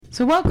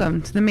So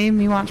welcome to the Made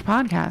Me Watch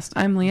podcast.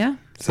 I'm Leah.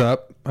 What's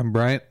up? I'm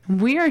Bryant.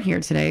 We are here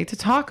today to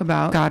talk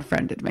about God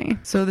Friended Me.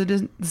 So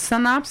the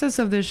synopsis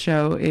of this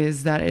show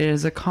is that it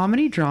is a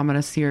comedy drama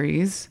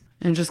series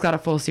and just got a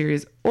full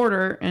series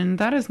order, and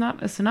that is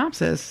not a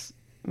synopsis,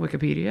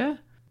 Wikipedia.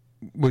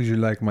 Would you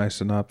like my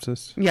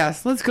synopsis?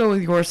 Yes, let's go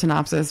with your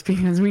synopsis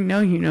because we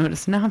know you know what a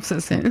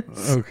synopsis is.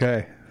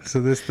 Okay. So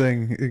this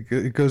thing,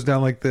 it goes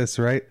down like this,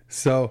 right?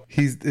 So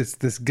it's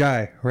this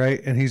guy,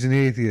 right? And he's an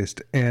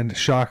atheist. And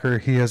shocker,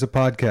 he has a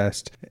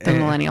podcast. The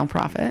Millennial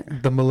Prophet.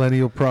 The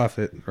Millennial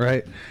Prophet,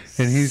 right?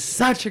 And he's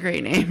such a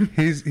great name.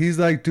 He's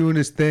like doing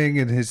his thing,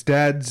 and his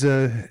dad's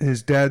a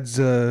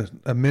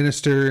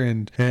minister,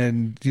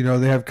 and you know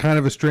they have kind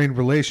of a strained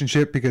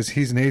relationship because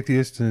he's an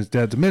atheist and his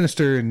dad's a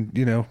minister, and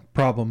you know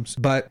problems.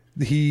 But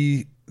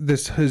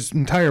his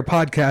entire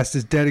podcast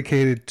is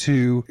dedicated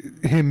to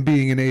him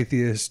being an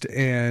atheist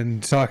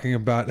and talking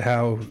about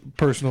how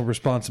personal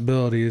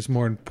responsibility is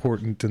more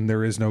important and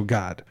there is no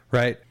God,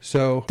 right?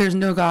 So there's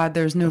no God,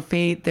 there's no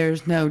fate,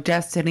 there's no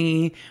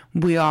destiny.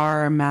 We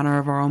are a matter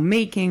of our own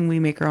making. We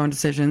make our own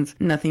decisions.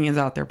 Nothing is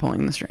out there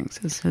pulling the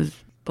strings. Is his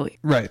belief.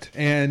 Right.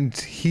 And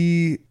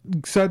he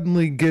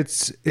suddenly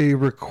gets a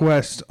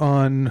request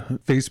on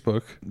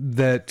Facebook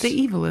that...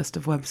 the evilest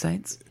of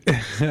websites.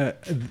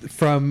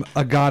 from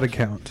a God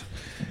account.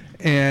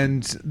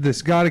 And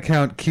this God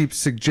account keeps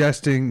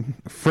suggesting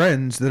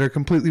friends that are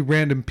completely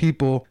random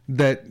people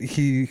that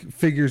he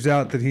figures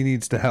out that he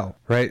needs to help,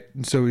 right?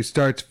 And so he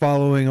starts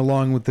following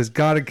along with this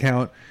God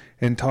account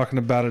and talking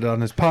about it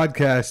on his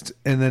podcast,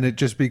 and then it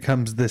just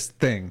becomes this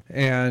thing.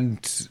 And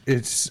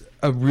it's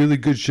a really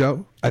good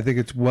show. I think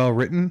it's well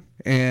written,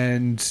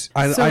 and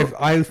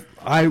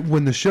I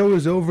when the show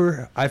is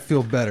over, I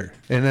feel better,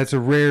 and that's a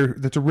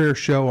rare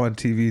show on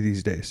TV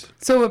these days.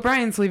 So what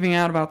Brian's leaving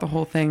out about the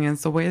whole thing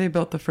is the way they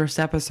built the first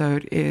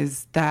episode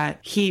is that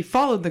he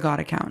followed the God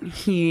account.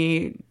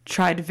 He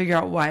tried to figure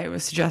out why it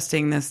was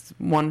suggesting this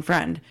one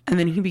friend, and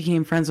then he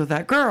became friends with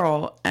that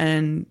girl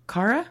and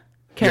Kara.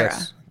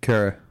 Yes,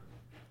 Kara.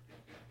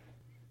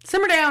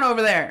 Simmer down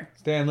over there.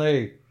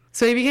 Stanley.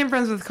 So he became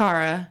friends with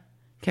Kara,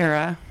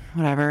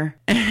 whatever.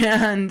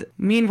 And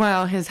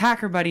meanwhile, his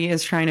hacker buddy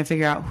is trying to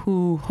figure out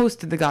who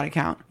hosted the God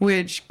account,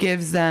 which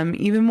gives them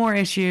even more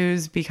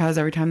issues because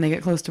every time they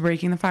get close to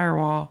breaking the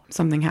firewall,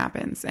 something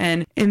happens.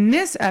 And in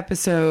this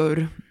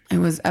episode, it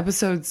was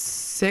episode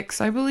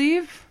 6, I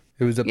believe.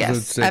 It was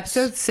episode 6.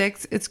 Episode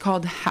 6. It's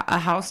called A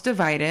House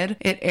Divided.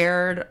 It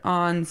aired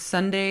on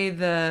Sunday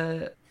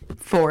the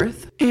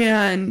 4th.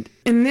 And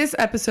in this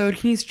episode,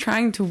 he's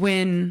trying to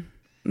win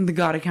the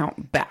God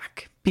account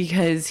back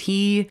because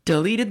he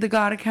deleted the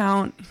God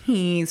account.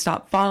 He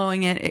stopped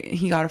following it.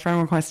 He got a friend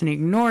request and he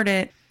ignored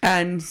it.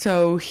 And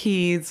so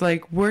he's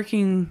like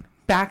working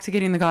back to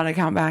getting the God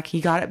account back. He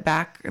got it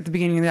back at the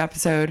beginning of the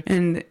episode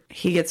and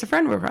he gets a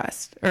friend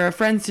request or a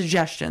friend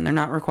suggestion. They're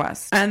not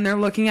requests. And they're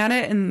looking at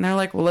it and they're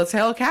like, well, let's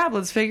hail a cab.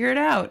 Let's figure it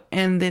out.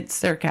 And it's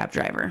their cab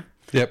driver.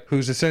 Yep,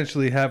 who's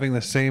essentially having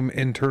the same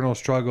internal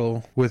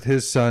struggle with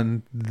his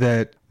son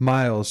that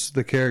Miles,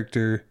 the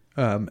character,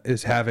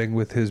 is having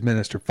with his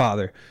minister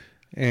father.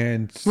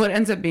 And well, it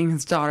ends up being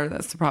his daughter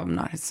that's the problem,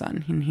 not his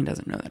son. He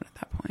doesn't know that at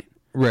that point.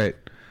 Right.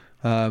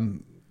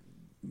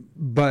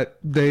 But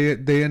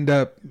they end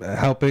up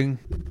helping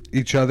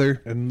each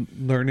other and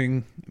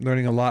learning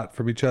a lot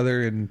from each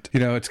other. And, you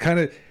know,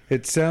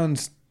 it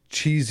sounds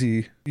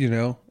cheesy, you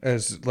know,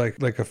 as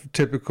like a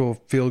typical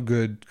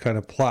feel-good kind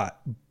of plot.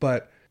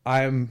 But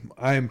I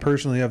am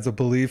personally of the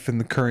belief in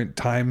the current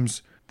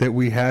times that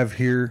we have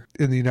here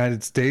in the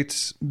United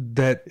States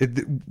that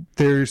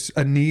there's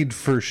a need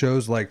for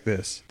shows like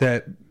this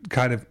that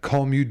kind of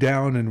calm you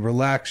down and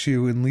relax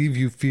you and leave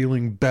you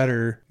feeling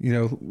better, you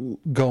know,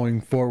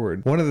 going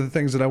forward. One of the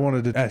things that I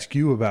wanted to ask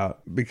you about,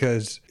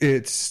 because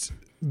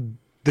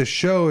the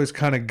show has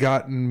kind of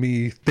gotten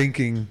me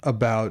thinking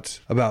about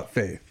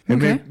faith.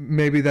 And okay.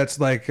 maybe that's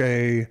like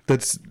a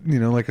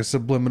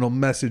subliminal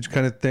message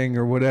kind of thing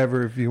or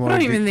whatever. If you want, I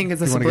don't even think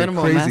it's a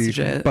subliminal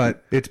message.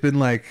 But it's been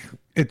like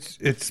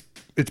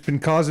it's been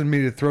causing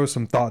me to throw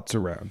some thoughts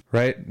around,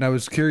 right? And I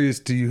was curious,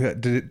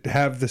 did it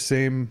have the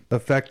same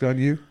effect on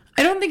you?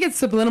 I don't think it's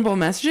subliminal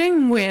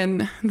messaging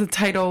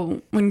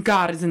when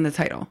God is in the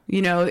title.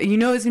 You know it's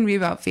going to be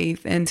about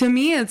faith. And to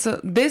me,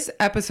 this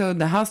episode,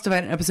 the House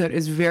Divided episode,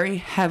 is very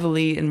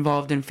heavily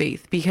involved in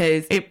faith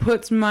because it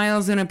puts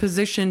Miles in a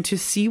position to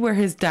see where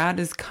his dad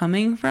is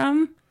coming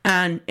from.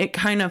 And it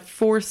kind of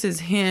forces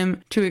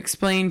him to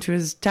explain to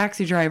his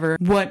taxi driver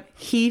what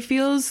he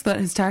feels so that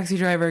his taxi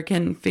driver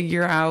can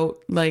figure out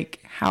like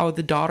how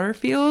the daughter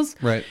feels.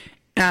 Right.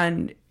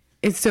 And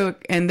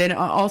and then it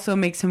also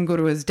makes him go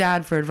to his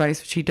dad for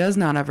advice, which he does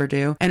not ever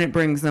do, and it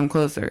brings them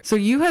closer. So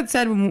you had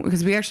said,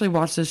 because we actually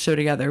watched this show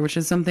together, which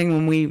is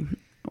something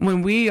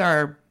when we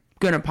are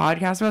going to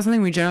podcast about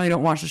something, we generally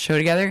don't watch the show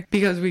together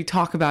because we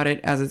talk about it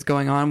as it's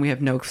going on. We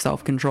have no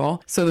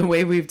self-control. So the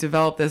way we've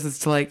developed this is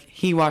to like,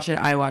 he watch it,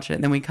 I watch it,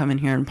 and then we come in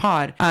here and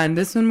pod. And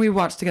this one we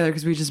watched together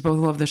because we just both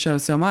love the show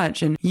so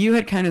much. And you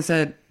had kind of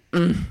said,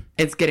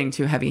 it's getting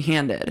too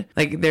heavy-handed.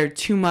 Like, they're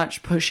too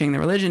much pushing the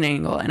religion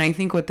angle. And I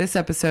think with this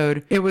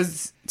episode, it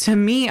was, to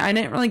me, I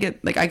didn't really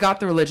get, like, I got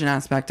the religion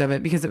aspect of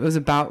it because it was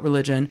about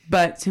religion.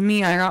 But to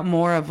me, I got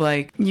more of,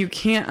 like, you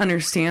can't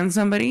understand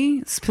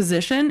somebody's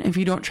position if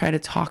you don't try to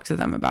talk to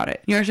them about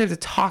it. You actually have to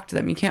talk to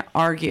them. You can't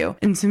argue.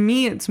 And to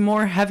me, it's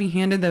more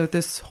heavy-handed though with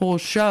this whole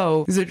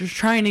show, is they're just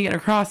trying to get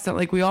across that,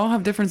 like, we all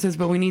have differences,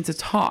 but we need to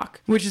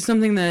talk, which is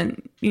something that,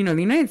 you know,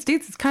 the United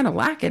States is kind of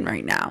lacking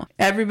right now.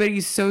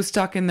 Everybody's so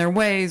stuck in their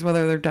ways,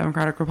 whether they're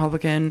Democratic,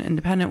 Republican,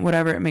 Independent,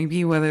 whatever it may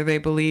be, whether they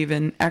believe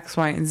in X,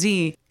 Y, and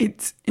Z.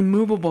 It's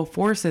immovable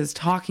forces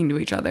talking to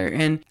each other,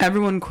 and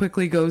everyone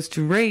quickly goes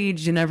to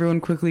rage, and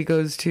everyone quickly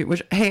goes to,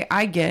 which, hey,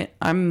 I get,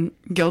 I'm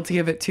guilty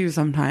of it too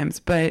sometimes,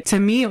 but to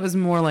me, it was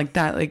more like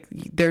that. Like,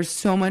 there's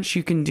so much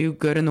you can do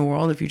good in the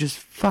world if you just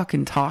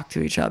fucking talk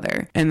to each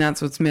other, and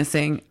that's what's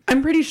missing.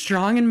 I'm pretty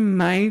strong in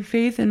my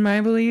faith and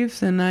my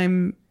beliefs, and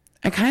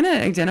I kind of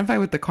identify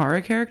with the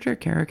Kara character.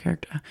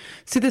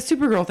 See, the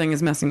Supergirl thing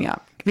is messing me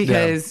up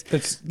because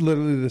it's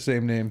literally the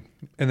same name,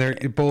 and they're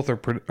both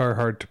are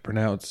hard to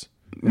pronounce.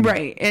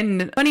 Right.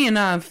 And funny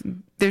enough,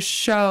 this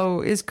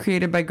show is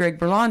created by Greg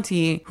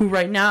Berlanti, who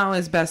right now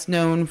is best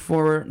known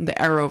for the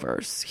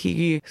Arrowverse.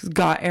 He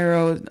got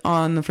Arrow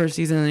on the first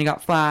season, and then he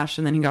got Flash,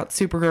 and then he got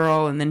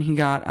Supergirl, and then he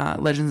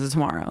got Legends of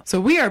Tomorrow.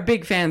 So we are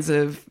big fans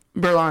of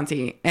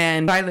Berlanti.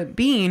 And Violet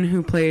Bean,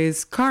 who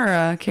plays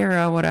Kara,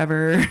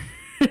 whatever...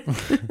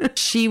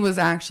 she was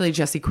actually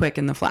Jesse Quick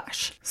in The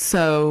Flash.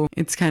 So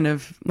it's kind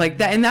of like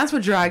that. And that's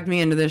what dragged me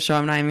into this show.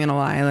 I'm not even going to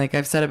lie. Like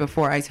I've said it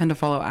before, I tend to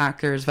follow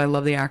actors. If I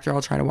love the actor, I'll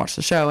try to watch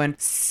the show. And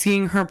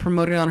seeing her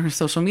promoted on her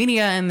social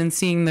media and then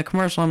seeing the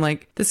commercial, I'm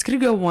like, this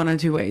could go one of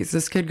two ways.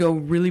 This could go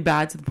really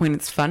bad to the point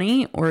it's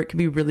funny, or it could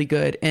be really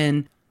good.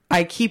 And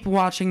I keep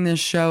watching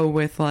this show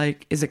with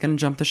like, is it going to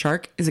jump the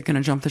shark? Is it going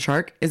to jump the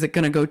shark? Is it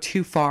going to go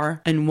too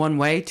far in one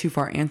way, too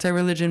far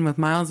anti-religion with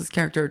Miles'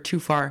 character, or too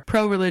far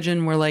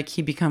pro-religion where like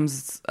he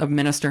becomes a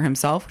minister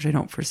himself, which I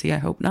don't foresee, I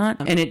hope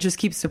not. And it just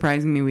keeps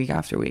surprising me week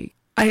after week.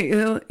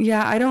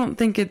 I don't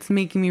think it's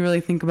making me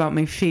really think about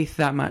my faith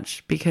that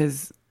much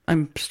because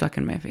I'm stuck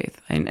in my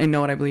faith. I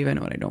know what I believe, I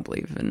know what I don't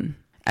believe, and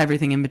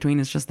everything in between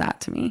is just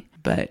that to me.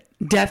 But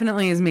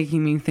definitely is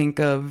making me think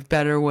of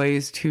better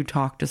ways to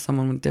talk to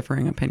someone with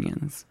differing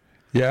opinions.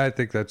 Yeah, I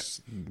think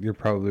you're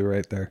probably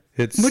right there.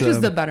 Which is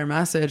the better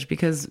message,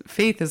 because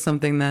faith is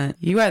something that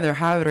you either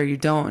have it or you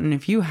don't. And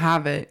if you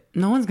have it,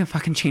 no one's going to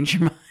fucking change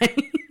your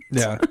mind.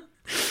 Yeah.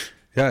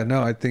 Yeah,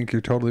 no, I think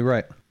you're totally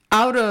right.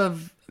 Out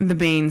of the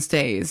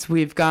mainstays,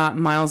 we've got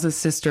Miles'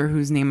 sister,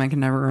 whose name I can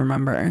never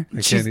remember.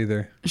 I can't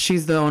either.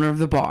 She's the owner of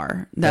the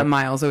bar that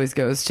Miles always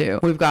goes to.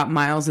 We've got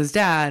Miles'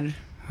 dad,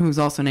 whose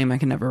also name I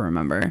can never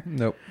remember.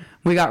 Nope.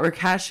 We got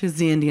Rakesh, who's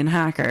the Indian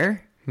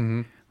hacker.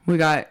 Mm-hmm. We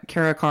got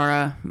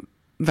Kara,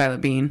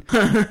 Violet Bean.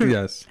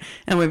 Yes.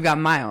 And we've got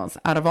Miles.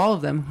 Out of all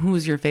of them,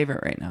 who's your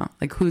favorite right now?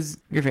 Like, who's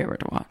your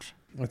favorite to watch?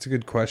 That's a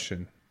good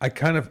question.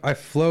 I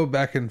flow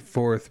back and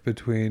forth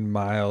between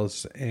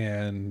Miles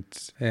and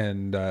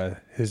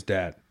his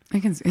dad.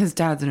 His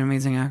dad's an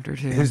amazing actor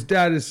too. His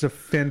dad is a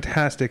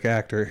fantastic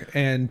actor,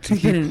 and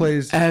he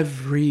plays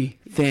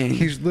everything.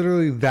 He's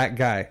literally that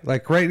guy.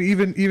 Like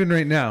even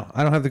right now,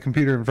 I don't have the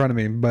computer in front of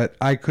me, but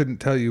I couldn't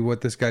tell you what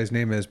this guy's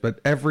name is.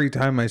 But every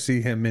time I see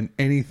him in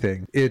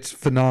anything, it's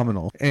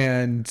phenomenal.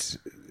 And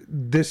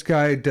this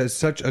guy does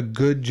such a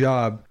good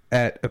job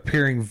at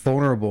appearing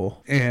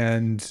vulnerable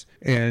and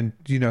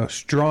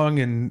strong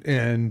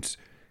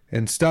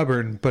and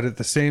stubborn, but at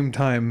the same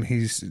time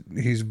he's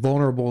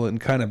vulnerable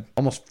and kind of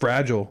almost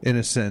fragile in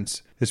a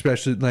sense,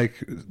 especially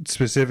like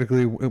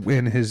specifically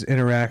in his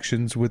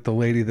interactions with the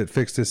lady that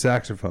fixed his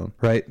saxophone,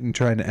 right, and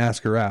trying to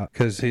ask her out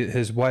because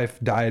his wife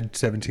died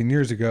 17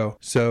 years ago.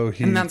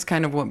 And that's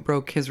kind of what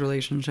broke his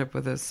relationship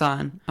with his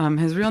son.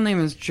 His real name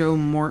is Joe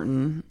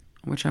Morton,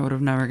 which I would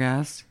have never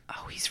guessed.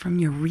 Oh, he's from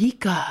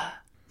Eureka.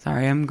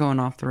 Sorry, I'm going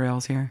off the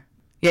rails here.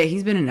 Yeah,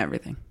 he's been in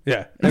everything.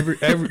 Yeah,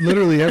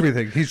 literally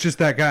everything. He's just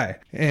that guy.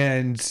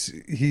 And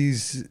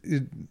he's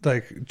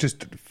like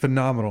just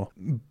phenomenal.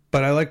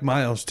 But I like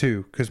Miles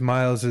too, because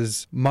Miles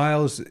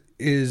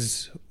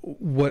is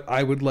what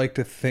I would like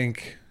to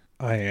think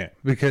I am,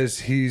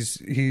 because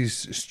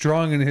he's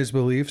strong in his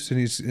beliefs and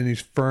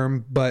he's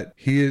firm, but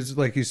he is,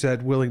 like you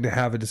said, willing to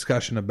have a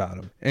discussion about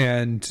them.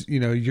 And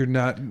you're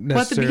not necessarily.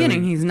 Well, at the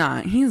beginning, he's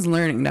not. He's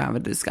learning to have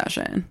a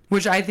discussion,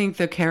 which I think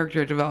the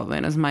character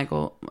development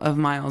of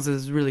Miles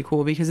is really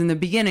cool, because in the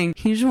beginning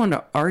he just wanted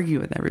to argue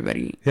with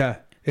everybody. Yeah,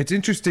 it's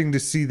interesting to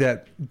see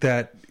that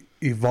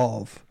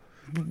evolve,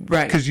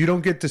 right? Because you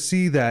don't get to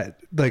see that.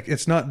 Like,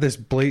 it's not this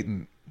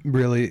blatant.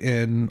 Really,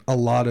 in a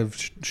lot of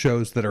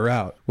shows that are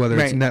out, whether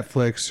it's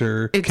Netflix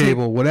or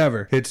cable,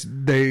 whatever,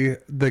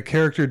 the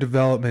character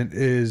development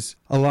is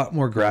a lot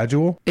more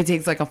gradual. It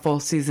takes like a full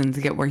season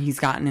to get where he's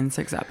gotten in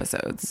 6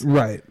 episodes,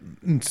 right?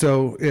 And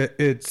so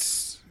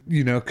it's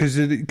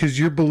because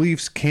your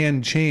beliefs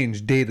can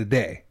change day to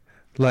day.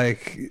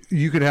 Like,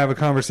 you could have a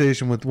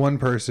conversation with one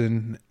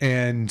person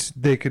and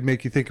they could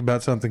make you think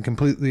about something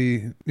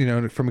completely,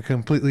 from a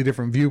completely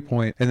different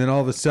viewpoint. And then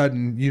all of a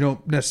sudden, you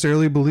don't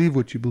necessarily believe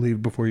what you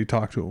believed before you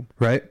talk to them,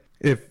 right?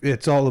 If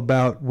it's all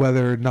about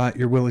whether or not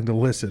you're willing to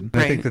listen.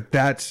 Right. I think that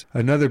that's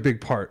another big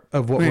part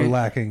of what we're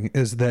lacking,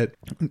 is that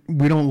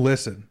we don't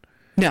listen.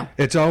 No.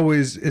 It's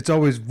always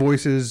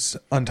voices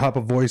on top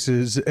of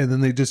voices, and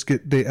then they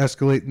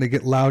escalate and they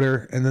get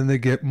louder, and then they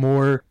get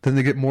more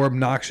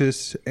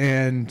obnoxious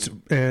and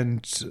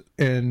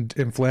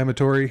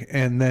inflammatory,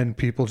 and then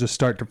people just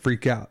start to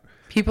freak out.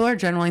 People are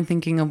generally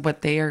thinking of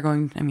what they are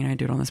going. I mean, I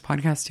do it on this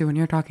podcast too when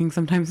you're talking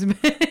sometimes.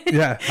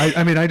 Yeah,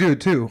 I mean, I do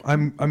it too.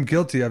 I'm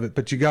guilty of it,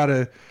 but you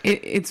gotta.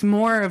 It's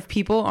more of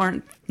people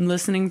aren't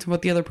listening to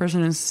what the other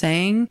person is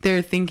saying.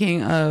 They're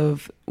thinking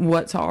of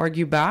what to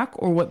argue back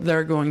or what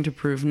they're going to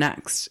prove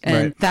next.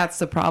 And that's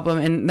the problem.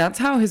 And that's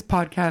how his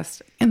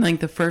podcast, in like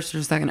the first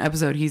or second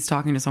episode, he's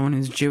talking to someone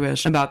who's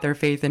Jewish about their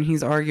faith and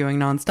he's arguing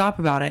nonstop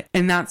about it.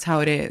 And that's how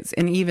it is.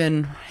 And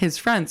even his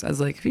friends, I was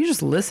like, if you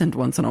just listened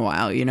once in a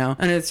while,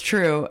 and it's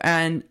true.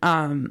 And,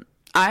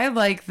 I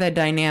like the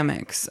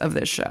dynamics of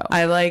this show.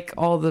 I like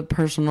all the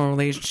personal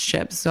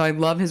relationships. So I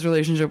love his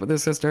relationship with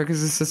his sister,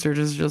 because his sister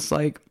is just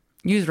like,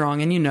 you's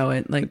wrong and you know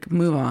it. Like,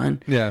 move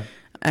on. Yeah.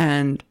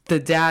 And the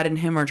dad and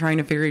him are trying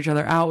to figure each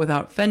other out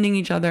without offending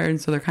each other.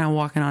 And so they're kind of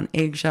walking on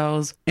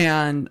eggshells.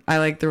 And I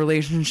like the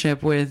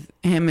relationship with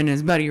him and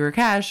his buddy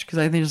Rakesh, because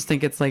I just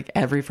think it's like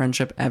every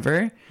friendship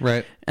ever.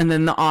 Right. And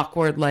then the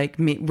awkward, like,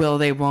 will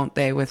they, won't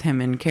they with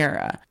him and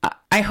Kara.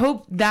 I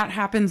hope that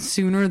happens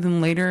sooner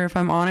than later, if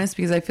I'm honest,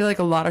 because I feel like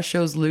a lot of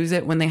shows lose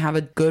it when they have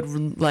a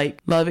good,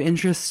 like, love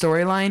interest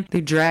storyline. They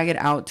drag it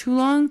out too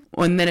long,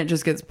 and then it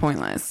just gets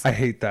pointless. I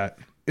hate that.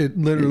 It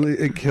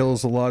literally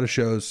kills a lot of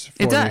shows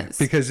for it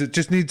does. me, because it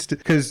just needs to,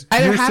 because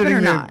either happen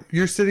or not.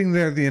 You're sitting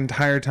there the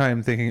entire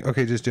time thinking,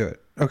 okay, just do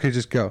it. Okay,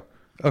 just go.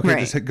 Okay,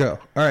 just hit go.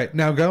 All right,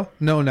 now go.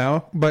 No,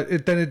 now. But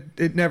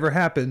it never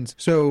happens.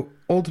 So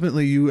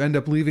ultimately, you end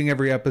up leaving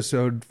every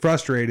episode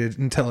frustrated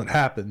until it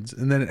happens,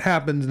 and then it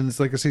happens, and it's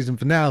like a season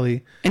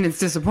finale, and it's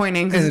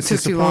disappointing because it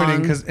took too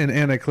long, and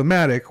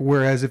anticlimactic.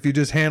 Whereas if you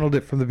just handled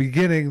it from the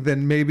beginning,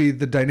 then maybe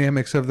the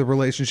dynamics of the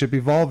relationship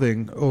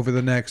evolving over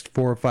the next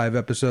 4 or 5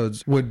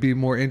 episodes would be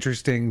more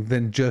interesting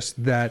than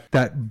just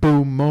that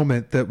boom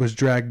moment that was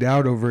dragged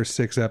out over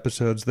 6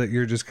 episodes. That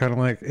you're just kind of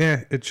like,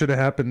 it should have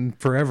happened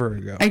forever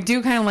ago. I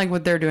do kind of like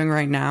what they're doing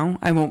right now.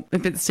 I won't,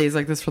 if it stays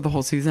like this for the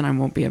whole season, I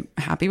won't be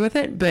happy with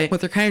it. But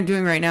what they're kind of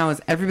doing right now is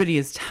everybody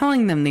is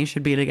telling them they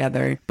should be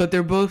together, but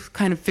they're both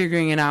kind of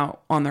figuring it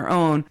out on their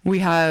own. We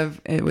have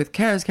with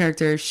Kara's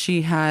character,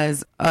 she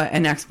has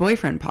an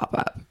ex-boyfriend pop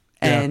up,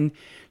 and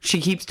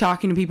she keeps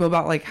talking to people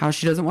about like how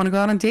she doesn't want to go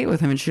out on a date with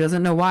him, and she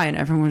doesn't know why, and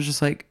everyone's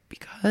just like,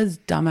 because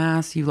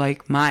dumbass, you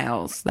like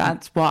Miles,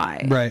 that's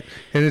why. Right.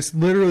 And it's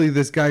literally,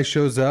 this guy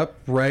shows up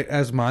right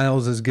as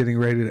Miles is getting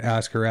ready to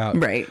ask her out.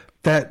 Right.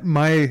 That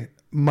my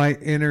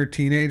inner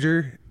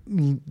teenager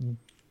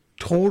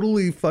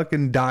totally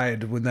fucking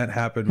died when that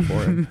happened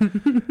for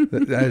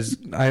him. As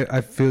I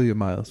feel you,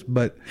 Miles,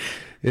 but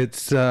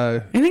it's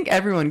I think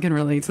everyone can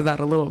relate to that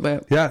a little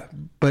bit. Yeah,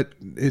 but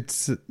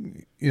it's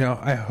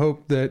I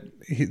hope that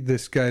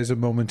this guy's a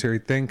momentary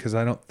thing, because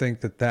I don't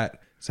think that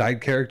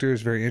side character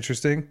is very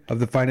interesting, of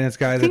the finance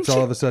guy that's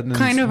all of a sudden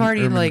kind of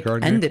already like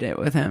ended it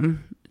with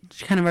him.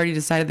 She kind of already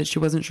decided that she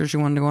wasn't sure she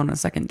wanted to go on a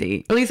second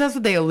date. At least that's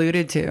what they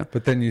alluded to.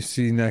 But then you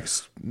see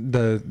next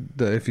the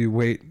if you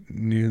wait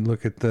and you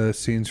look at the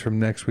scenes from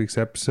next week's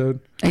episode.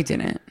 I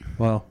didn't.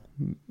 Well,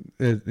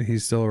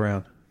 he's still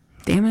around.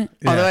 Damn it.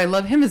 Yeah. Although I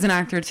love him as an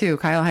actor too,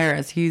 Kyle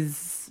Harris.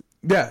 He's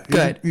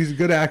good. He's a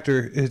good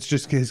actor. It's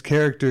just his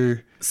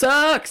character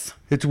sucks.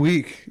 It's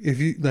weak. If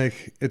you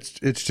like, it's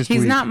just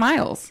he's weak. Not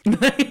Miles.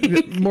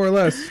 More or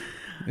less.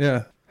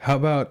 Yeah.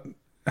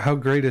 How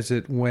great is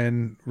it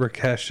when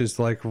Rakesh is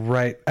like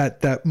right at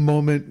that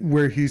moment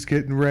where he's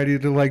getting ready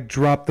to like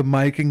drop the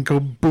mic and go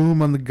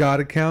boom on the God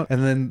account,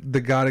 and then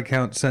the God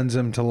account sends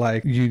him to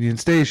like Union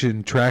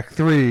Station, track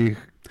 3.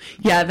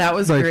 Yeah, that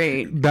was like,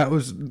 great. That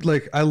was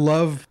like, I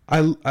love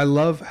how I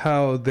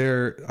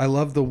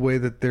love the way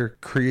that their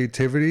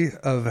creativity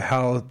of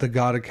how the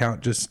God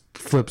account just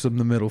flips them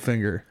the middle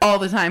finger all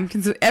the time,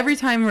 because every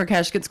time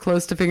Rakesh gets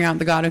close to figuring out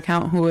the God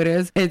account who it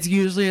is, it's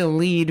usually a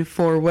lead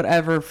for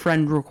whatever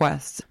friend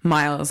request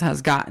Miles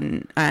has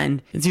gotten,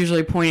 and it's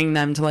usually pointing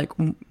them to like,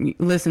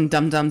 listen,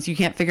 dum-dums, you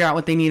can't figure out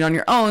what they need on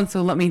your own,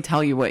 so let me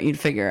tell you what you'd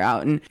figure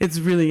out. And it's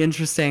really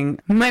interesting.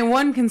 My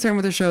one concern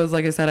with the show is,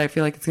 like I said, I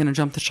feel like it's going to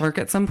jump the shark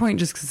at some point,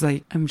 just because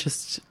like I'm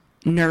just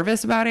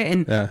nervous about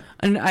it.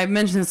 And I've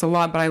mentioned this a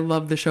lot, but I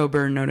love the show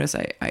Burn Notice.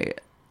 I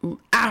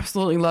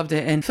absolutely loved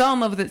it and fell in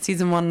love with it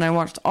season 1, and I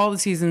watched all the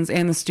seasons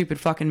and the stupid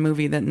fucking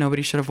movie that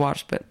nobody should have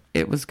watched, but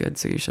it was good,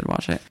 so you should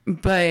watch it.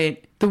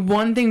 But the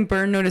one thing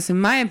Burn Notice, in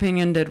my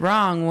opinion, did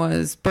wrong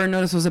was Burn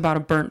Notice was about a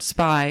burnt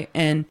spy,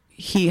 and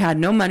he had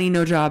no money,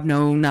 no job,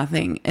 no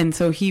nothing. And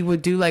so he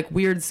would do like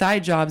weird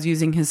side jobs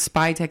using his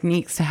spy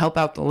techniques to help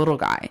out the little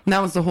guy. And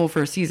that was the whole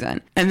first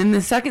season. And then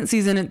the second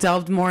season, it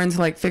delved more into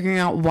like figuring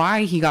out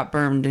why he got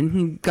burned, and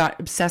he got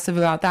obsessive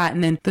about that.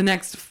 And then the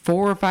next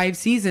 4 or 5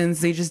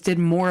 seasons, they just did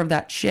more of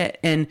that shit.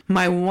 And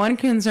my one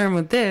concern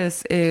with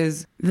this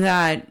is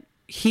that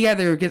he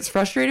either gets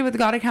frustrated with the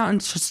God account and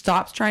just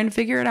stops trying to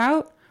figure it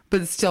out, but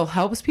it still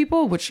helps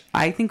people, which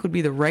I think would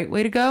be the right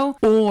way to go,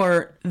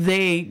 or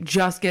they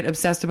just get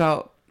obsessed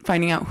about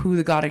finding out who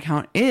the God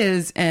account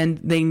is, and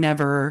they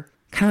never,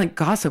 kind of like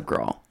Gossip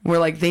Girl, where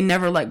like they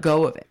never let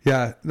go of it.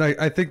 Yeah,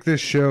 I think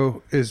this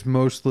show is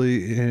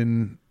mostly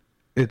in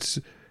it's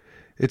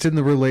in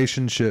the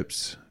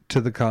relationships to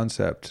the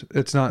concept.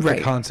 It's not the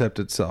concept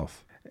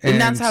itself.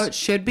 And that's how it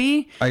should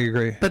be. I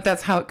agree. But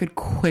that's how it could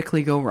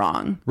quickly go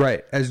wrong.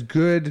 Right. As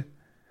good,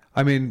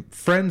 I mean,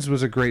 Friends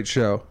was a great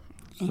show.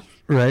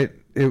 Right?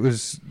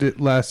 It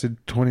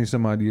lasted 20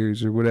 some odd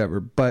years or whatever,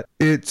 but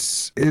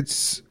it's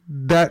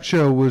that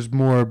show was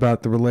more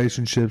about the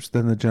relationships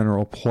than the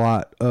general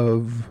plot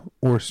or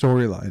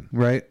storyline,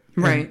 right?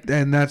 Right.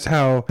 And that's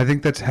how, I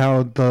think that's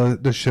how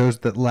the shows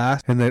that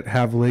last and that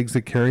have legs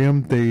that carry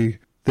them,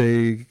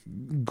 they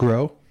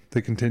grow,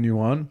 they continue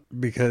on,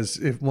 because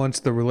if once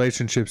the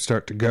relationships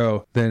start to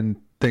go,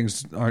 then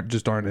things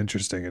aren't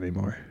interesting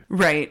anymore.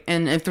 Right.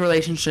 And if the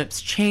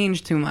relationships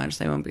change too much,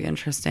 they won't be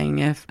interesting.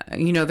 If,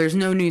 there's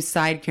no new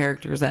side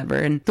characters ever.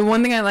 And the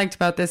one thing I liked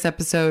about this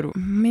episode,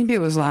 maybe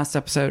it was last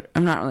episode,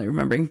 I'm not really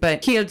remembering,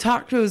 but he had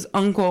talked to his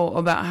uncle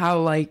about how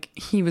like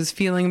he was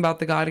feeling about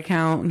the God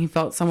account, and he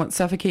felt somewhat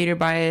suffocated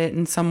by it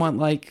and somewhat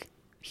like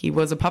he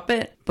was a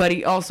puppet. But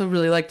he also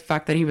really liked the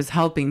fact that he was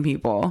helping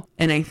people.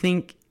 And I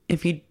think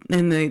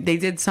they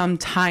did some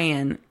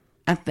tie-in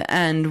at the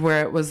end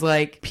where it was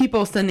like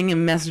people sending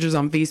him messages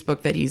on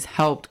Facebook that he's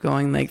helped,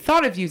 going like,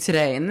 thought of you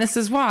today and this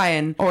is why.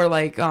 And or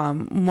like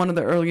one of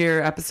the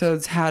earlier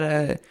episodes had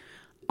a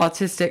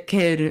autistic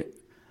kid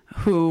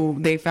who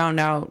they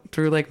found out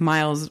through like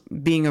Miles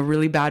being a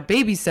really bad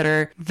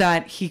babysitter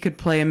that he could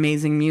play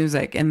amazing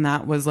music, and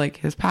that was like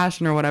his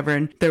passion or whatever.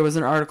 And there was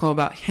an article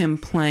about him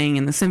playing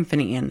in the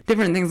symphony and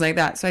different things like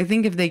that. So I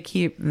think if they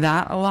keep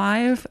that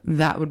alive,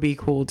 that would be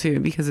cool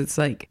too, because it's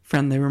like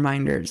friendly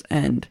reminders.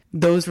 And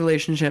those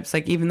relationships,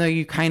 like even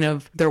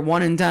though they're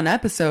one and done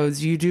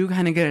episodes, you do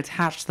kind of get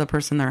attached to the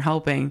person they're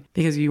helping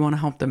because you want to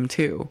help them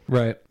too.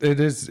 Right. It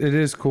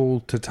is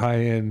cool to tie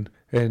in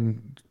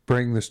and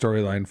bring the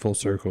storyline full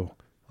circle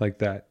like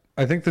that.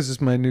 I think this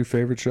is my new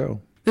favorite show.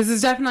 This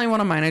is definitely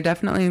one of mine. I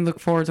definitely look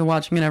forward to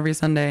watching it every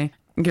Sunday.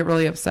 I get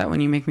really upset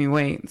when you make me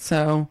wait.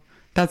 So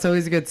that's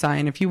always a good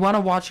sign. If you want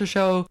to watch a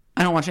show,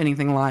 I don't watch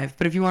anything live,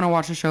 but if you want to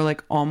watch a show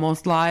like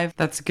almost live,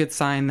 that's a good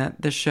sign that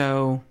the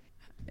show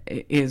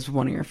is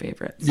one of your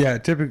favorites. Yeah,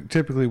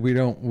 typically we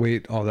don't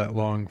wait all that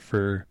long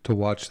to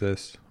watch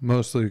this,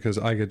 mostly because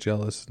I get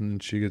jealous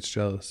and she gets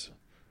jealous.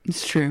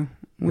 It's true.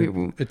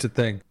 It's a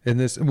thing. In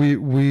this,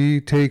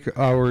 we take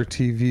our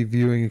TV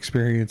viewing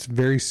experience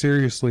very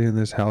seriously in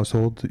this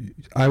household.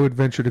 I would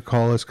venture to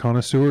call us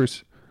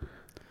connoisseurs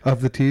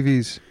of the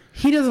TVs.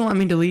 He doesn't let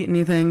me delete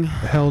anything.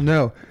 Hell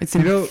no. It's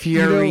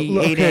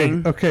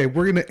infuriating. Okay,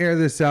 we're going to air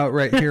this out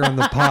right here on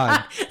the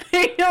pod.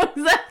 I know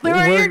exactly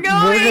where you're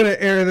going. We're going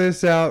to air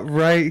this out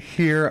right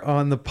here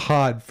on the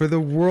pod for the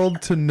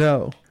world to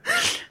know.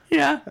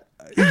 Yeah.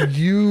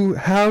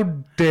 How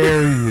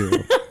dare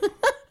you?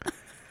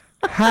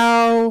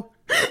 How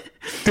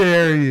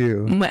dare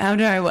you? How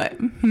dare I what?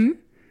 Mm-hmm.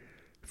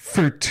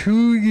 For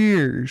 2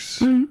 years.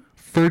 Mm-hmm.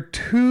 For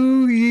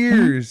 2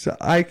 years,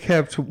 I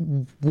kept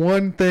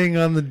one thing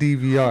on the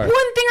DVR. One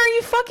thing? Are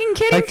you fucking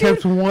kidding? I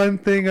kept one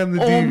thing on the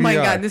DVR. Oh my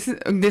god, this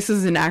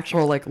is an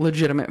actual like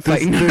legitimate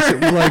fight.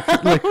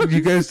 like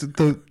you guys,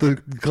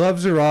 the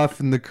gloves are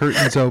off and the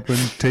curtains open.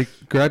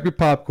 Grab your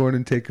popcorn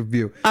and take a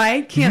view.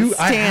 I can't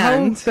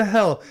stand. How the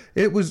hell?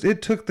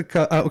 It took the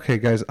Cub. Okay,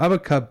 guys, I'm a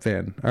Cub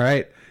fan. All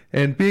right,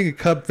 and being a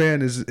Cub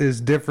fan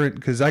is different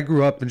because I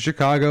grew up in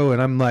Chicago,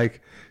 and I'm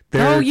like.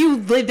 You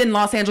lived in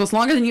Los Angeles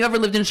longer than you ever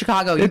lived in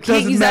Chicago. You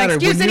can't use that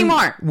excuse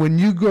anymore. When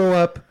you grow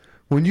up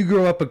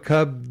a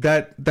Cub,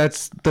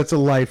 that's a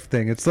life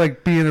thing. It's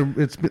like being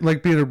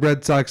a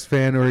Red Sox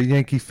fan or a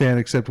Yankee fan,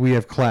 except we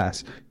have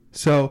class.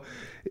 So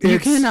you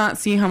cannot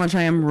see how much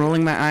I am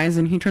rolling my eyes,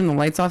 and he turned the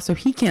lights off, so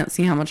he can't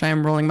see how much I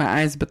am rolling my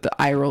eyes, but the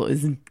eye roll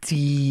is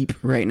deep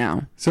right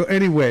now. So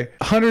anyway,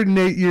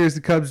 108 years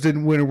the Cubs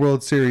didn't win a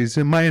World Series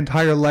in my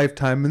entire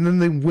lifetime, and then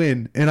they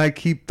win, and I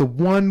keep the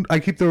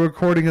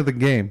recording of the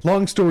game.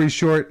 Long story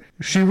short,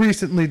 she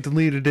recently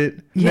deleted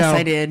it. Yes,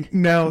 I did.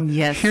 Now,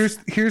 yes, here's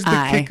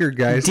the kicker,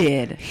 guys.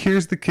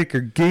 Here's the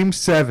kicker. Game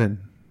 7,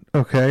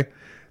 okay?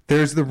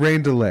 There's the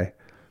rain delay.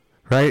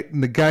 Right,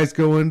 and the guys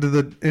go into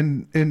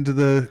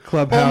the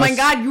clubhouse. Oh my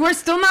God, you are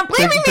still not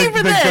blaming me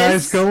for this. The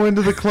guys go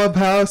into the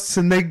clubhouse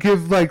and they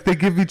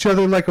give each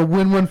other like a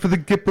win one for the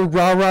Gipper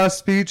rah rah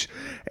speech,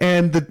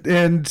 and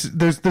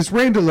there's this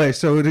rain delay,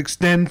 so it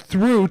extends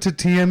through to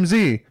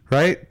TMZ.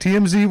 Right,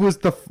 TMZ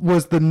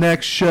was the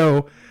next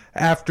show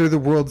after the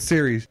World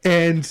Series.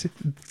 And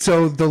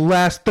so the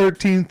last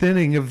 13th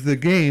inning of the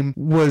game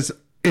was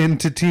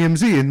into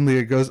TMZ. And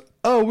Leah goes,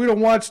 oh, we don't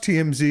watch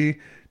TMZ.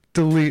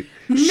 Delete.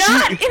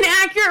 Not an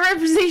accurate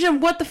representation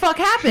of what the fuck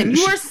happened.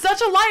 You are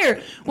such a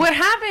liar. What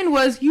happened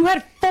was you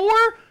had 4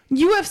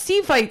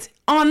 UFC fights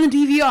on the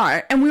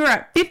DVR, and we were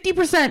at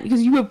 50%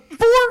 because you have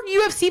 4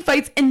 UFC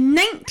fights and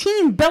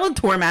 19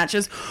 Bellator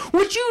matches,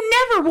 which you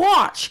never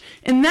watch.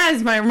 And that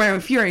is my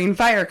fury and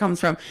fire comes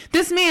from.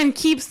 This man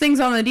keeps things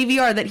on the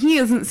DVR that he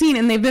hasn't seen,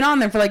 and they've been on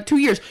there for like 2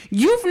 years.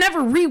 You've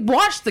never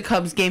rewatched the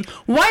Cubs game.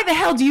 Why the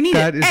hell do you need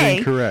That it? is A,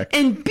 incorrect.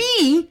 And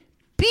B,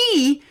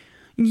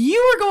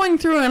 you were going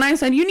through and I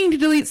said, you need to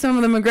delete some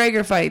of the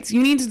McGregor fights.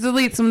 You need to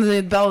delete some of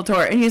the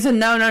Bellator. And you said,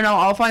 no,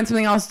 I'll find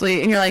something else to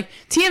delete. And you're like,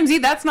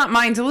 TMZ, that's not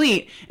mine to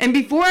delete. And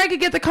before I could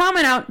get the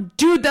comment out,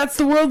 dude, that's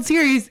the World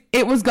Series.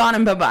 It was gone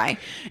and bye-bye.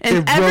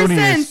 And ever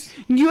since,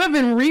 you have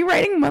been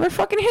rewriting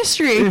motherfucking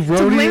history to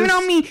blame it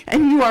on me.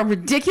 And you are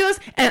ridiculous.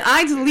 And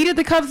I deleted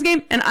the Cubs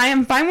game and I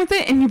am fine with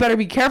it. And you better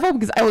be careful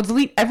because I will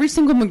delete every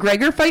single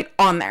McGregor fight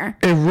on there.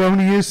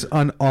 Erroneous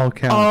on all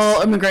counts.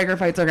 All McGregor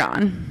fights are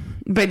gone.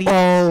 But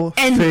all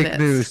fake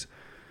news.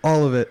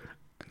 All of it.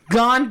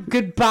 Gone.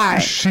 Goodbye.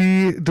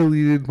 She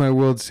deleted my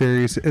World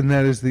Series, and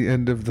that is the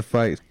end of the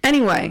fight.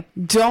 Anyway,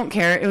 don't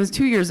care. It was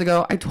 2 years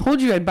ago. I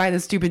told you I'd buy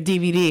this stupid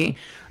DVD.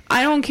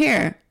 I don't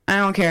care.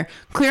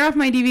 Clear off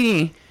my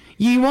DVD.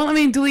 You won't let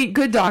me delete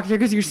Good Doctor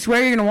because you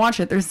swear you're going to watch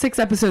it. There's 6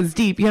 episodes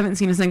deep. You haven't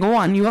seen a single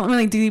one. You won't let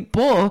me delete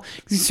Bull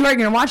because you swear you're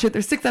going to watch it.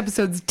 There's 6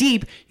 episodes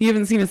deep. You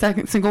haven't seen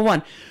a single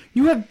one.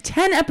 You have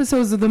 10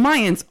 episodes of The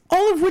Mayans,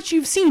 all of which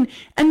you've seen,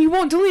 and you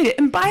won't delete it.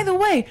 And by the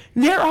way,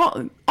 they're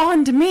all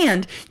on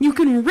demand. You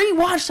can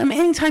rewatch them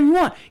anytime you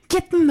want.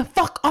 Get them the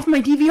fuck off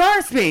my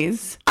DVR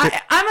space. I'm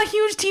a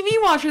huge TV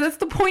watcher. That's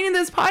the point of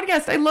this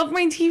podcast. I love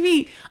my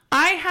TV.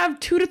 I have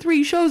 2 to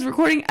 3 shows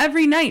recording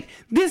every night.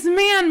 This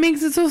man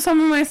makes it so some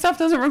of my stuff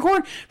doesn't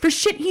record for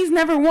shit he's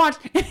never watched.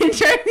 And it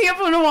drives me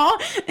up on a wall.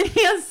 And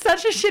he has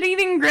such a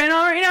shit-eating grin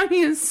on right now.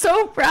 He is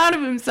so proud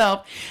of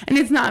himself. And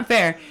it's not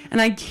fair.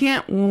 And I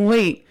can't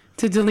wait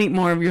to delete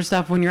more of your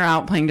stuff when you're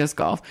out playing disc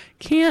golf.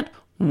 Can't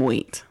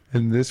wait.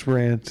 And this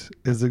rant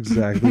is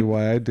exactly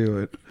why I do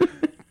it.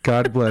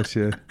 God bless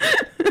you.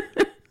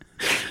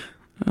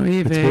 Oh,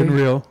 yeah, it's been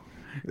real.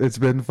 It's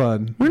been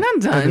fun. We're not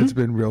done. And it's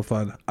been real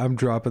fun. I'm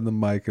dropping the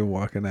mic and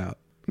walking out.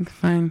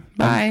 Fine.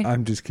 Bye.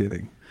 I'm just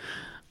kidding.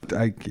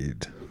 I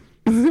kid.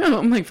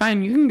 I'm like,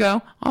 fine, you can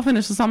go. I'll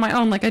finish this on my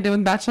own like I did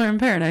with Bachelor in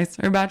Paradise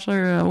or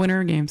Bachelor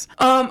Winter Games.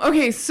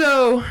 Okay,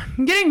 so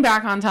getting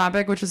back on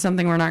topic, which is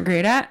something we're not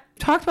great at.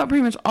 Talked about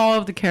pretty much all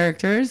of the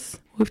characters.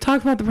 We've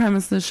talked about the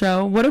premise of the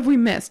show. What have we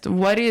missed?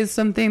 What is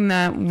something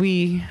that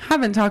we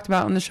haven't talked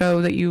about in the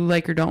show that you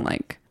like or don't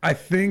like? I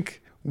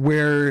think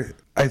where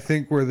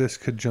this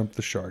could jump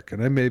the shark,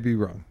 and I may be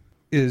wrong,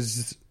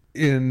 is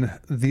in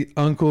the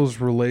uncle's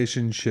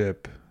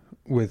relationship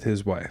with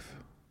his wife.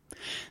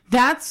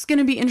 That's going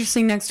to be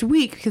interesting next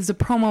week because the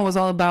promo was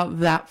all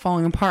about that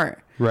falling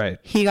apart. Right.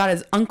 He got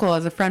his uncle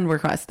as a friend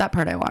request. That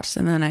part I watched,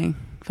 and then I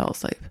fell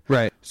asleep.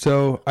 Right.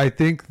 So I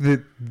think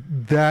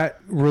that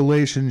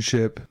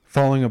relationship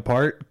falling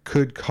apart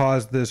could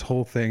cause this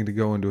whole thing to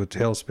go into a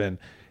tailspin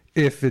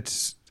if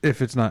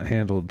it's not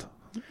handled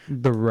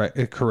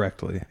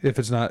correctly. If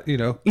it's not,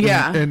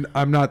 Yeah. And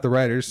I'm not the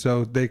writer,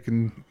 so they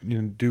can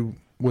do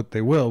what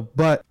they will.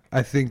 But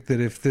I think that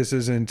if this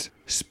isn't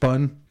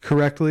spun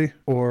correctly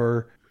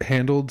or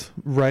handled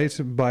right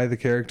by the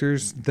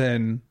characters,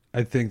 then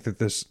I think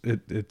that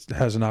it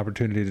has an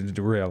opportunity to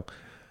derail.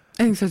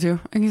 I think so too.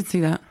 I can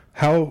see that.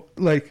 How,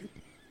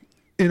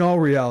 in all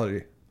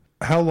reality,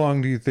 how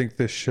long do you think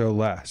this show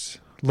lasts?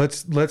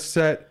 Let's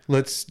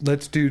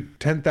do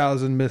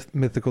 10,000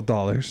 mythical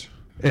dollars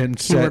and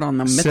keyword on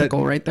the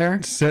mythical right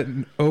there. Set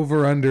an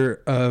over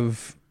under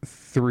of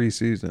 3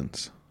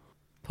 seasons.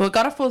 Well, it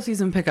got a full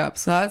season pickup,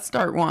 so that's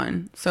start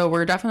 1. So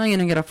we're definitely going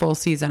to get a full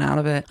season out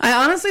of it. I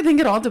honestly think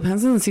it all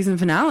depends on the season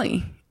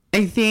finale.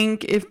 I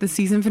think if the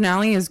season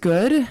finale is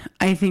good,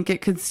 I think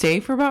it could stay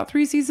for about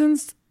 3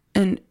 seasons.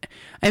 And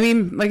I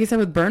mean, like I said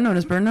with Burn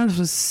Notice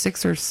was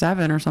 6 or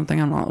 7 or something.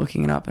 I'm not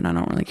looking it up and I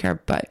don't really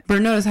care. But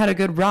Burn Notice had a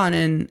good run.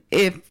 And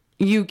if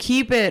you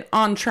keep it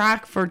on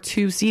track for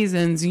 2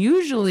 seasons,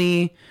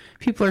 usually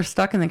people are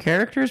stuck in the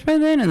characters by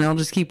then and they'll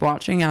just keep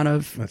watching out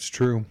of... That's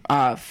true.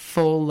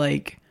 Full,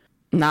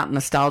 not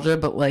nostalgia,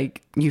 but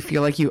you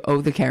feel like you owe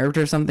the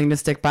character something to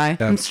stick by.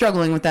 Yeah. I'm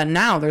struggling with that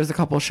now. There's a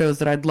couple shows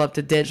that I'd love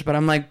to ditch, but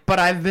I'm like, but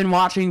I've been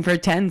watching for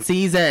 10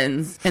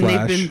 seasons and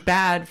Flash. They've been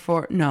bad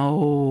for...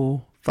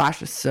 No.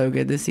 Flash is so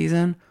good this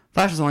season.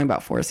 Flash is only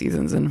about 4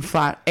 seasons and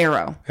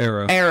Arrow.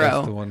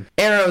 That's the one.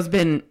 Arrow's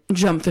been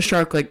jumped the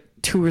shark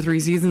 2 or 3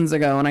 seasons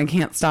ago and I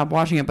can't stop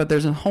watching it, but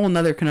there's a whole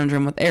nother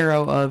conundrum with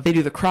Arrow of they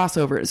do the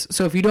crossovers.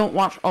 So if you don't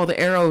watch all the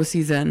Arrow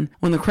season,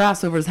 when the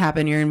crossovers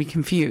happen, you're going to be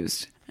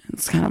confused.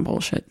 It's kind of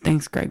bullshit.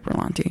 Thanks, Greg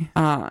Berlanti.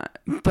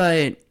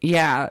 But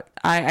yeah,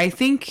 I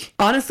think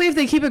honestly, if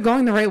they keep it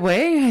going the right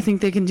way, I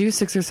think they can do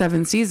 6 or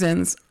 7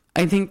 seasons.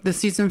 I think the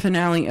season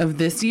finale of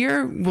this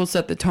year will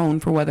set the tone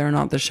for whether or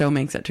not the show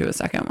makes it to a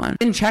second one.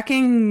 Been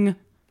checking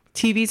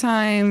TV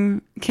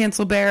Time,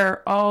 Cancel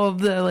Bear, all of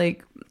the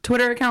like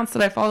Twitter accounts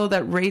that I follow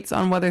that rates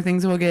on whether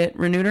things will get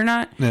renewed or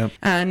not. Yeah.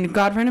 And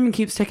God Random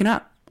keeps ticking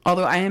up.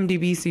 Although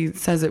IMDb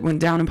says it went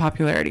down in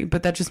popularity,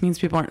 but that just means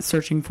people aren't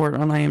searching for it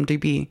on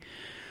IMDb.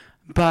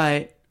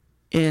 But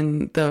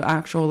in the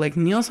actual like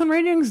Nielsen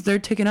ratings, they're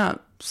ticking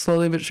up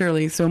slowly but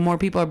surely. So more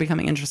people are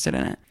becoming interested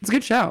in it. It's a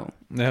good show.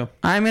 Yeah.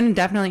 I'm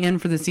definitely in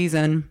for the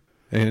season.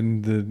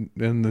 And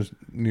in the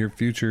near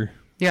future.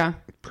 Yeah.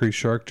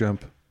 Pre-shark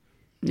jump.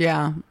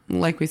 Yeah.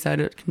 Like we said,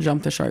 it can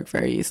jump the shark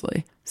very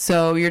easily.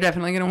 So you're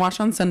definitely going to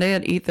watch on Sunday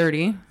at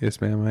 8:30.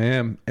 Yes, ma'am, I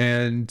am.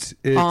 And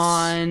it's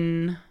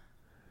on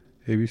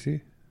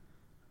ABC?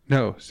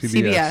 No, CBS.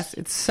 CBS.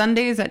 It's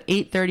Sundays at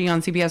 8:30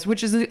 on CBS,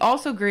 which is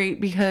also great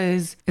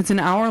because it's an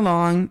hour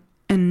long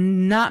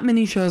and not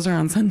many shows are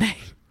on Sunday.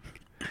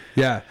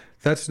 Yeah,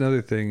 that's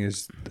another thing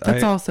is...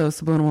 That's also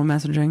subliminal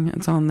messaging.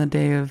 It's on the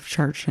day of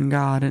church and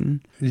God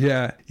and...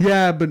 Yeah,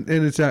 but and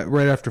it's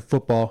right after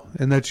football,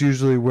 and that's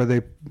usually where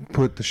they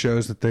put the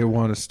shows that they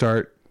want to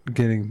start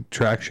getting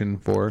traction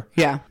for.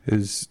 Yeah.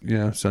 Is,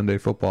 Sunday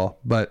football.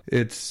 But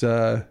it's,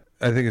 I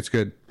think it's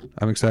good.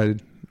 I'm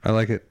excited. I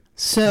like it.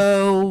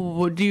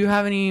 So, do you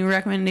have any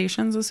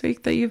recommendations this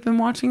week that you've been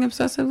watching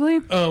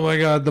obsessively? Oh my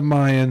God, The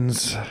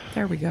Mayans.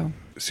 There we go.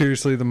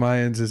 Seriously, The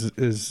Mayans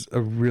is a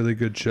really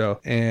good show.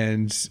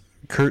 And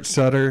Kurt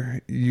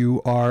Sutter,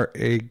 you are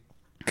a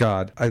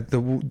god.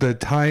 The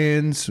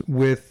tie-ins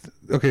with...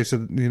 Okay, so,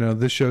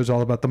 this show is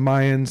all about the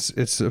Mayans.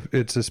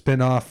 It's a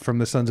spin-off from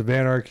the Sons of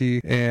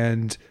Anarchy.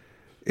 And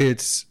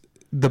it's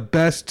the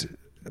best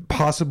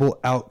possible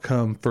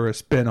outcome for a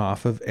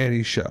spin-off of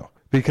any show.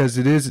 Because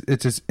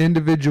it's this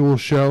individual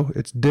show.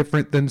 It's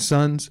different than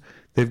Sons.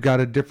 They've got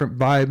a different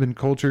vibe and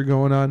culture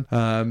going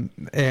on.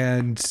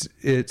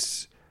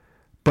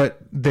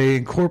 But they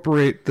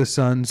incorporate the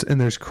Sons,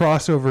 and there's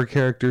crossover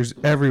characters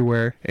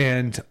everywhere,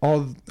 and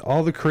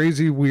all the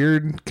crazy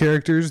weird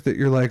characters that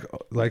you're like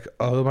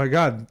oh my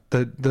God,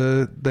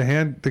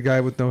 the guy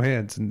with no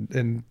hands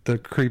and the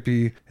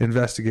creepy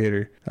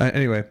investigator.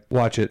 Anyway,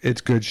 watch it.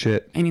 It's good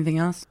shit. Anything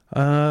else?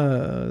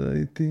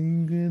 I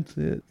think that's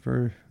it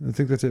for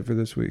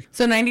this week.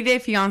 So 90 Day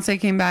Fiancé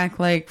came back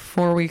like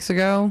 4 weeks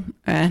ago,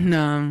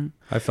 and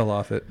I fell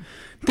off it.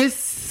 This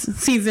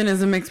season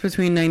is a mix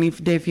between 90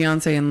 Day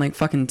Fiancé and like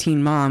fucking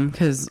Teen Mom,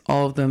 because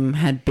all of them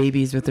had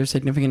babies with their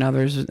significant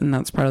others, and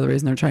that's part of the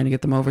reason they're trying to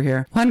get them over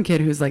here. One kid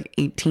who's like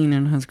 18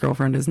 and his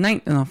girlfriend is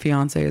 19, and the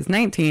fiance is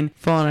 19,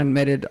 full on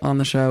admitted on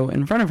the show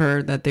in front of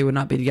her that they would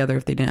not be together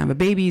if they didn't have a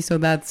baby, so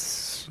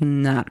that's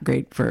not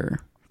great for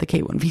the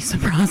K-1 visa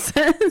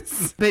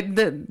process. But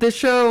the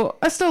show,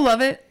 I still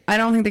love it. I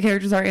don't think the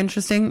characters are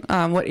interesting.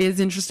 What is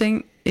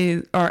interesting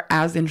are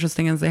as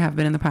interesting as they have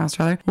been in the past,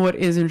 rather. What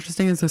is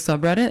interesting is the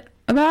subreddit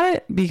about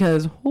it,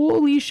 because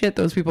holy shit,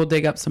 those people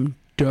dig up some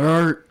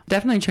dirt.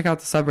 Definitely check out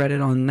the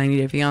subreddit on 90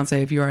 Day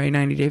Fiancé if you are a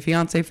 90 Day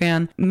Fiancé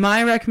fan.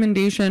 My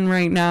recommendation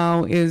right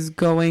now is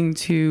going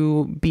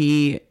to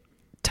be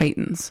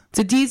Titans. It's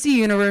a DC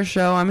Universe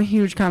show. I'm a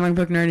huge comic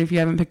book nerd if you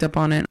haven't picked up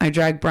on it. I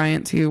drag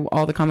Bryant to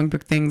all the comic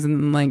book things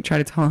and like try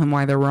to tell him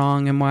why they're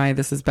wrong and why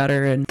this is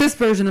better and this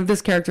version of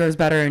this character is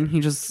better, and he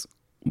just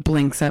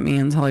blinks at me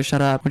until I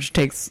shut up, which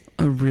takes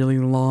a really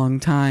long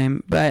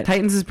time. But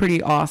Titans is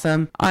pretty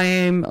awesome.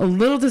 I'm a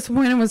little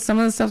disappointed with some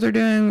of the stuff they're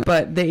doing,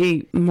 but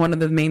one of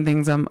the main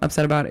things I'm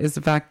upset about is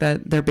the fact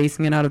that they're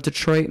basing it out of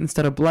Detroit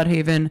instead of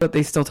Bloodhaven, but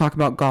they still talk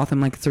about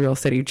Gotham like it's a real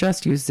city.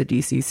 Just use the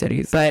DC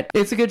cities. But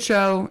it's a good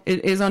show.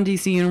 It is on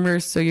DC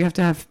Universe, so you have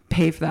to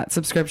pay for that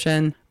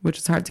subscription, which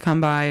is hard to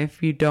come by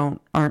if you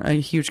aren't a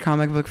huge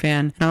comic book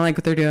fan. And I like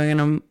what they're doing, and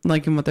I'm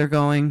liking what they're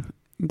going.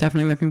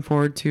 Definitely looking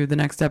forward to the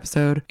next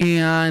episode.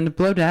 And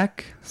Below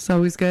Deck is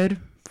always good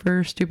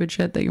for stupid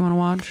shit that you want to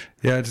watch.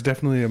 Yeah, it's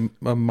definitely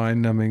a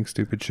mind-numbing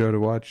stupid show to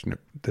watch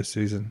this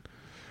season.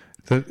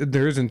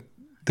 There isn't...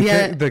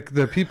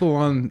 The people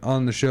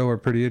on the show are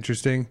pretty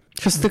interesting.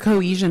 Just the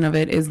cohesion of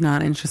it is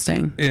not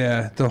interesting.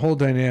 Yeah, the whole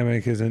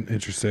dynamic isn't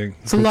interesting.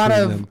 It's a lot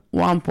of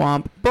womp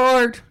womp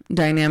bored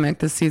dynamic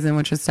this season,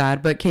 which is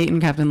sad. But Kate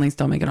and Captain Lee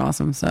still make it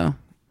awesome, so...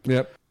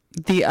 Yep.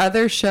 The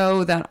other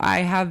show that I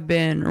have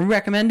been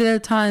recommended a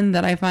ton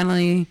that I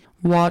finally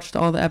watched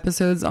all the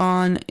episodes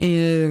on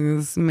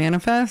is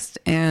Manifest,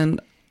 and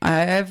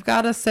I've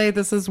got to say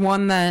this is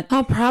one that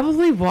I'll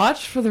probably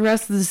watch for the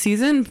rest of the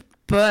season,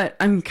 but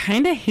I'm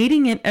kind of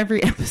hating it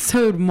every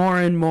episode more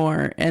and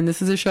more. And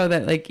this is a show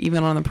that, like,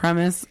 even on the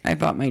premise, I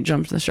thought might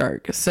jump the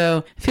shark.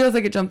 So it feels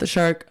like it jumped the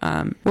shark.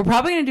 We're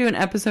probably going to do an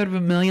episode of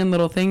A Million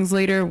Little Things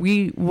later.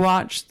 We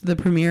watched the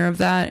premiere of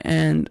that,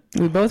 and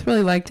we both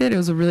really liked it. It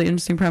was a really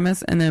interesting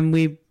premise. And then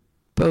we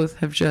both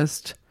have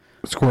just...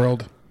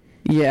 squirreled.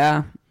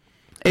 Yeah.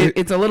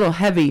 It's a little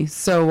heavy,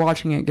 so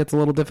watching it gets a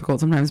little difficult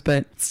sometimes,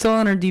 but it's still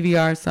on our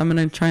DVR, so I'm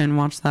going to try and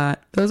watch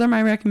that. Those are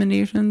my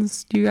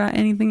recommendations. Do you got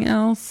anything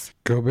else?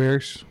 Go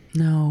Bears.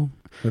 No.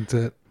 That's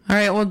it. All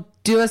right, well,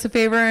 do us a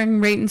favor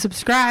and rate and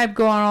subscribe.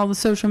 Go on all the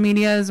social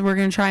medias. We're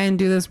going to try and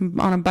do this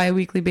on a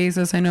bi-weekly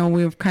basis. I know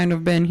we've kind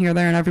of been here,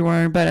 there, and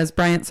everywhere, but as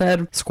Bryant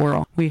said,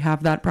 squirrel. We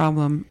have that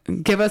problem.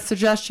 Give us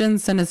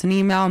suggestions. Send us an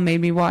email,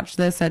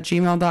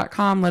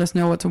 mademewatchthis@gmail.com. Let us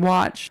know what to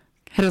watch.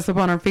 Hit us up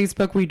on our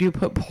Facebook. We do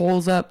put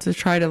polls up to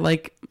try to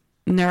like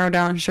narrow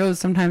down shows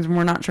sometimes when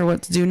we're not sure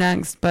what to do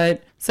next,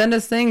 but send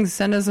us things.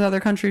 Send us other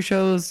country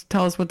shows.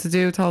 Tell us what to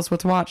do. Tell us what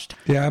to watch.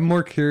 Yeah, I'm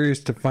more curious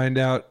to find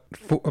out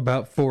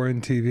about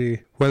foreign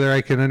TV, whether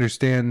I can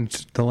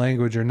understand the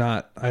language or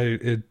not.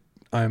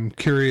 I'm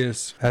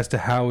curious as to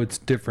how it's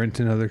different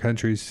in other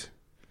countries.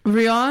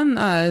 Rion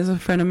is a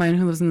friend of mine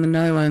who lives in the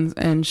Netherlands,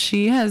 and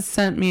she has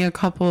sent me a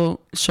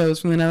couple shows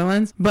from the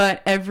Netherlands,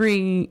 but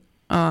everything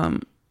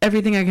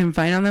I can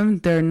find on them,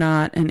 they're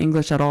not in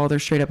English at all. They're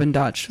straight up in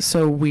Dutch,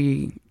 so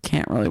we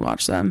can't really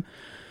watch them.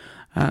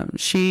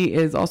 She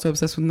is also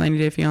obsessed with 90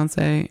 Day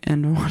Fiancé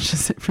and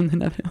watches it from the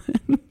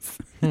Netherlands.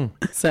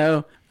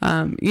 So,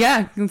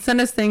 yeah, send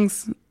us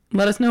things.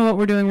 Let us know what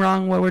we're doing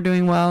wrong, what we're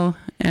doing well,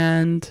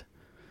 and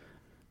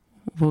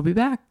we'll be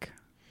back.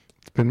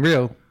 It's been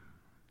real,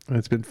 and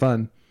it's been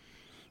fun,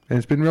 and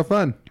it's been real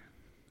fun.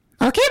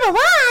 Okay,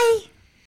 bye-bye.